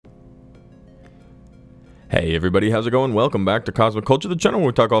Hey everybody, how's it going? Welcome back to Cosmic Culture, the channel where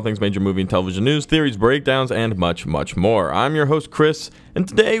we talk all things major movie and television news, theories, breakdowns, and much more. I'm your host Chris, and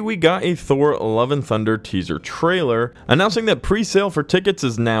today we got a Thor Love and Thunder teaser trailer announcing that pre-sale for tickets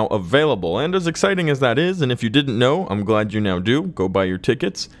is now available. And as exciting as that is, and if you didn't know, I'm glad you now do, go buy your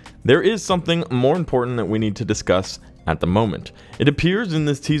tickets, there is something more important that we need to discuss at the moment. It appears in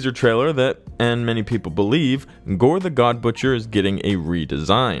this teaser trailer that, and many people believe, Gorr the God Butcher is getting a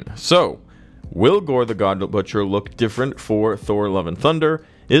redesign. So, will Gorr the God Butcher look different for Thor Love and Thunder?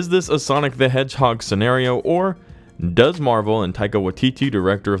 Is this a Sonic the Hedgehog scenario, or does Marvel and Taika Waititi,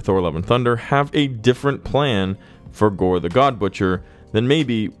 director of Thor Love and Thunder, have a different plan for Gorr the God Butcher than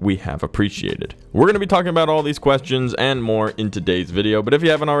maybe we have appreciated? We're going to be talking about all these questions and more in today's video, but if you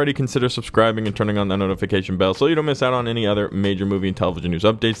haven't already, consider subscribing and turning on that notification bell so you don't miss out on any other major movie and television news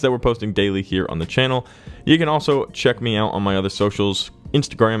updates that we're posting daily here on the channel. You can also check me out on my other socials,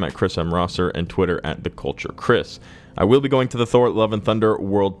 Instagram at Chris M. Rosser and Twitter at TheCultureChris. I will be going to the Thor Love and Thunder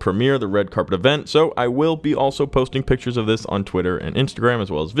world premiere, the red carpet event, so I will be also posting pictures of this on Twitter and Instagram, as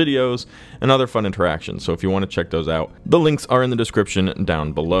well as videos and other fun interactions. So if you want to check those out, the links are in the description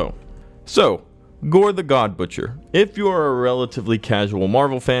down below. So, Gorr the God Butcher. If you are a relatively casual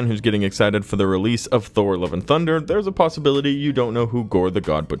Marvel fan who's getting excited for the release of Thor Love and Thunder, there's a possibility you don't know who Gorr the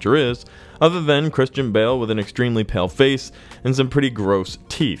God Butcher is, other than Christian Bale with an extremely pale face and some pretty gross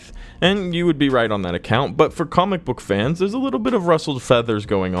teeth. And you would be right on that account, but for comic book fans, there's a little bit of rustled feathers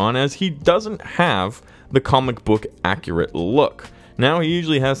going on, as he doesn't have the comic book accurate look. Now, he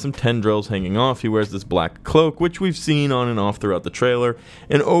usually has some tendrils hanging off, he wears this black cloak, which we've seen on and off throughout the trailer,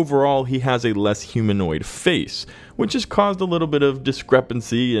 and overall he has a less humanoid face, which has caused a little bit of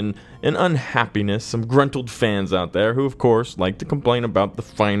discrepancy and unhappiness, some gruntled fans out there who of course like to complain about the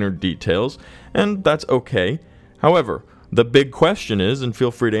finer details, and that's okay. However, the big question is, and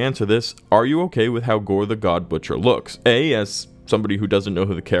feel free to answer this, are you okay with how Gorr the God Butcher looks? A, as somebody who doesn't know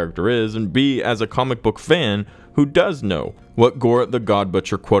who the character is, and B, as a comic book fan who does know what Gorr the God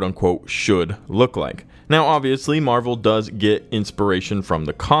Butcher quote-unquote should look like. Now obviously Marvel does get inspiration from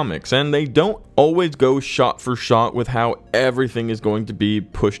the comics, and they don't always go shot for shot with how everything is going to be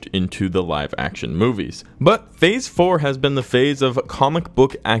pushed into the live action movies. But Phase 4 has been the phase of comic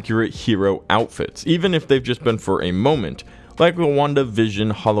book accurate hero outfits, even if they've just been for a moment. Like the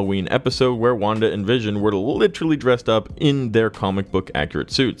WandaVision Halloween episode where Wanda and Vision were literally dressed up in their comic book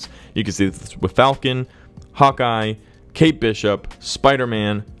accurate suits. You can see this with Falcon, Hawkeye, Kate Bishop,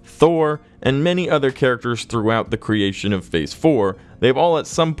 Spider-Man, Thor, and many other characters throughout the creation of Phase 4. They've all at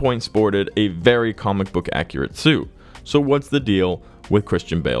some point sported a very comic book accurate suit. So what's the deal with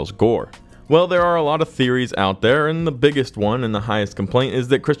Christian Bale's Gorr? Well, there are a lot of theories out there, and the biggest one and the highest complaint is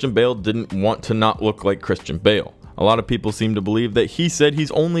that Christian Bale didn't want to not look like Christian Bale. A lot of people seem to believe that he said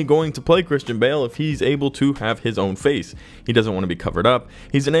he's only going to play Christian Bale if he's able to have his own face. He doesn't want to be covered up.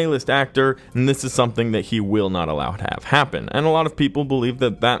 He's an A-list actor, and this is something that he will not allow to have happen. And a lot of people believe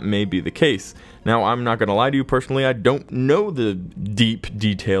that that may be the case. Now, I'm not going to lie to you personally, I don't know the deep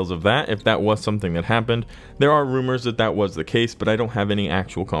details of that, if that was something that happened. There are rumors that that was the case, but I don't have any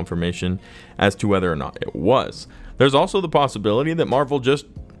actual confirmation as to whether or not it was. There's also the possibility that Marvel just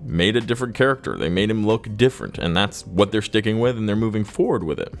made a different character. They made him look different, and that's what they're sticking with, and they're moving forward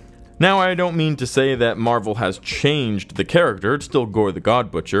with it. Now, I don't mean to say that Marvel has changed the character. It's still Gorr the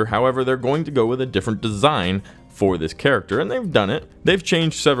God Butcher. However, they're going to go with a different design for this character, and they've done it. They've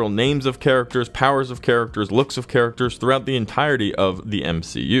changed several names of characters, powers of characters, looks of characters throughout the entirety of the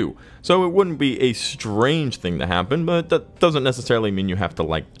MCU. So it wouldn't be a strange thing to happen, but that doesn't necessarily mean you have to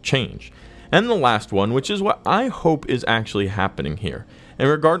like the change. And the last one, which is what I hope is actually happening here. And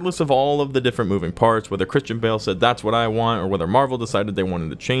regardless of all of the different moving parts, whether Christian Bale said that's what I want, or whether Marvel decided they wanted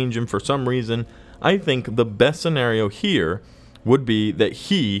to change him for some reason, I think the best scenario here would be that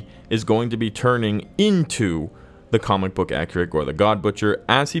he is going to be turning into the comic book accurate Gorr the God Butcher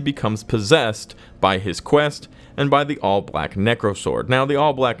as he becomes possessed by his quest and by the all-black Necrosword. Now, the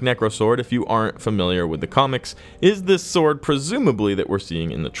all-black Necrosword, if you aren't familiar with the comics, is this sword presumably that we're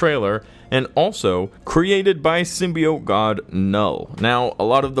seeing in the trailer, and also created by symbiote god Null. Now, a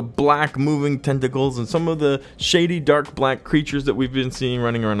lot of the black moving tentacles and some of the shady dark black creatures that we've been seeing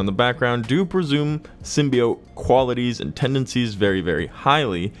running around in the background do presume symbiote qualities and tendencies very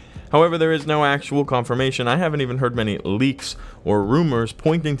highly. However, there is no actual confirmation. I haven't even heard many leaks or rumors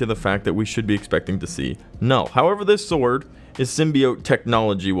pointing to the fact that we should be expecting to see Null. However, this sword is symbiote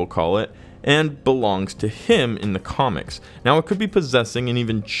technology, we'll call it, and belongs to him in the comics. Now, it could be possessing and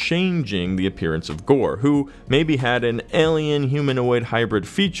even changing the appearance of Gorr, who maybe had an alien humanoid hybrid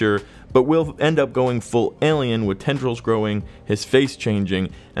feature, but will end up going full alien with tendrils growing, his face changing,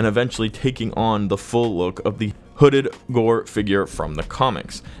 and eventually taking on the full look of the hooded Gorr figure from the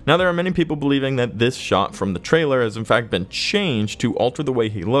comics. Now, there are many people believing that this shot from the trailer has in fact been changed to alter the way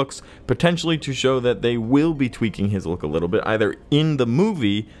he looks, potentially to show that they will be tweaking his look a little bit, either in the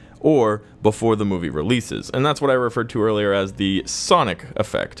movie or before the movie releases. And that's what I referred to earlier as the Sonic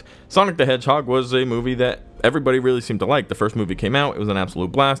effect. Sonic the Hedgehog was a movie that everybody really seemed to like. The first movie came out, it was an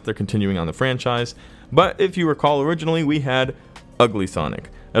absolute blast, they're continuing on the franchise. But if you recall, originally we had Ugly Sonic.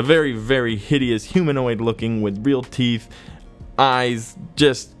 A very, very hideous humanoid looking with real teeth, eyes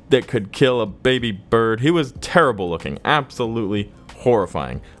just that could kill a baby bird. He was terrible looking, absolutely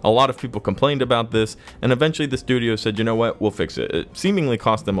horrifying. A lot of people complained about this, and eventually the studio said, you know what, we'll fix it. It seemingly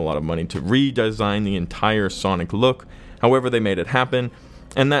cost them a lot of money to redesign the entire Sonic look. However, they made it happen,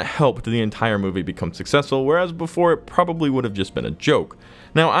 and that helped the entire movie become successful, whereas before it probably would have just been a joke.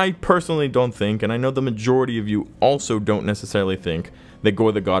 Now, I personally don't think, and I know the majority of you also don't necessarily think, that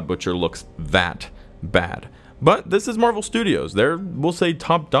Gorr the God Butcher looks that bad. But this is Marvel Studios. They're, we'll say,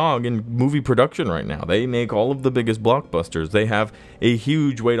 top dog in movie production right now. They make all of the biggest blockbusters. They have a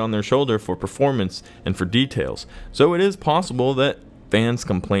huge weight on their shoulder for performance and for details. So it is possible that fans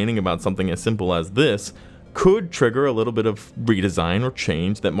complaining about something as simple as this could trigger a little bit of redesign or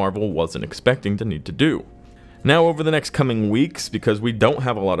change that Marvel wasn't expecting to need to do. Now, over the next coming weeks, because we don't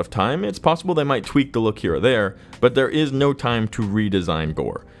have a lot of time, it's possible they might tweak the look here or there, but there is no time to redesign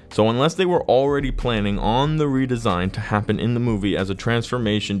Gorr. So unless they were already planning on the redesign to happen in the movie as a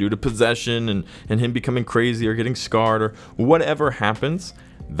transformation due to possession and him becoming crazy or getting scarred or whatever happens,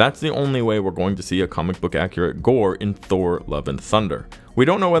 that's the only way we're going to see a comic book accurate Gorr in Thor: Love and Thunder. We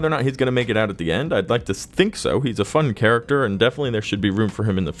don't know whether or not he's going to make it out at the end. I'd like to think so. He's a fun character, and definitely there should be room for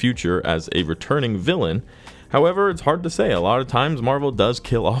him in the future as a returning villain. However, it's hard to say. A lot of times Marvel does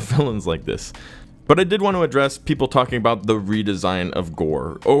kill off villains like this. But I did want to address people talking about the redesign of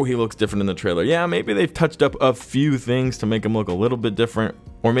Gorr. Oh, he looks different in the trailer. Yeah, maybe they've touched up a few things to make him look a little bit different,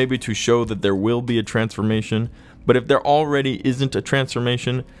 or maybe to show that there will be a transformation. But if there already isn't a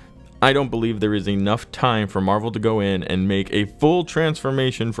transformation, I don't believe there is enough time for Marvel to go in and make a full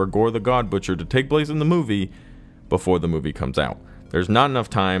transformation for Gorr the God Butcher to take place in the movie before the movie comes out. There's not enough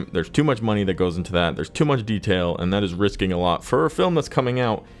time, there's too much money that goes into that, there's too much detail, and that is risking a lot for a film that's coming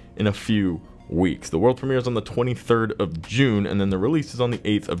out in a few weeks. The world premiere is on the 23rd of June, and then the release is on the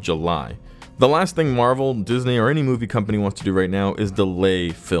 8th of July. The last thing Marvel, Disney, or any movie company wants to do right now is delay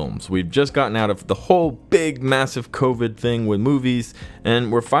films. We've just gotten out of the whole big, massive COVID thing with movies,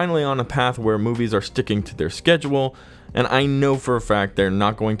 and we're finally on a path where movies are sticking to their schedule, and I know for a fact they're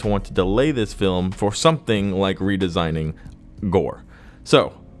not going to want to delay this film for something like redesigning Gorr.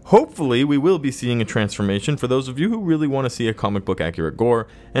 So, hopefully we will be seeing a transformation for those of you who really want to see a comic book accurate Gorr,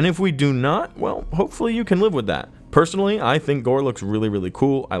 and if we do not, well, hopefully you can live with that. Personally, I think Gorr looks really, really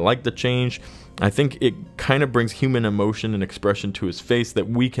cool. I like the change. I think it kind of brings human emotion and expression to his face that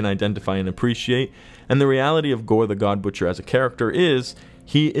we can identify and appreciate, and the reality of Gorr the God Butcher as a character is,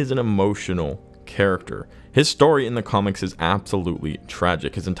 he is an emotional character. His story in the comics is absolutely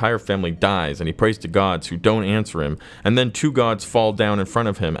tragic. His entire family dies, and he prays to gods who don't answer him, and then two gods fall down in front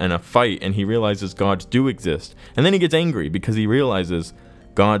of him in a fight, and he realizes gods do exist, and then he gets angry because he realizes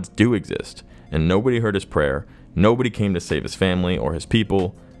gods do exist, and nobody heard his prayer, nobody came to save his family or his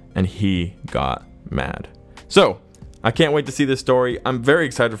people, and he got mad. So, I can't wait to see this story. I'm very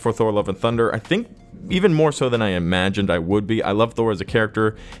excited for Thor: Love and Thunder. I think even more so than I imagined I would be. I love Thor as a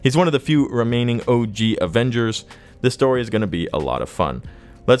character. He's one of the few remaining OG Avengers. This story is going to be a lot of fun.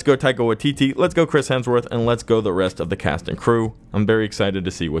 Let's go Taika Waititi, let's go Chris Hemsworth, and let's go the rest of the cast and crew. I'm very excited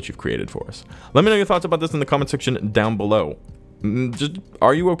to see what you've created for us. Let me know your thoughts about this in the comment section down below.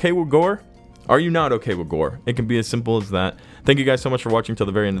 Are you okay with Gorr? Are you not okay with Gorr? It can be as simple as that. Thank you guys so much for watching till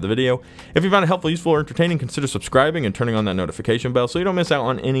the very end of the video. If you found it helpful, useful, or entertaining, consider subscribing and turning on that notification bell so you don't miss out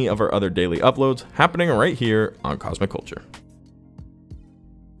on any of our other daily uploads happening right here on Cosmic Culture.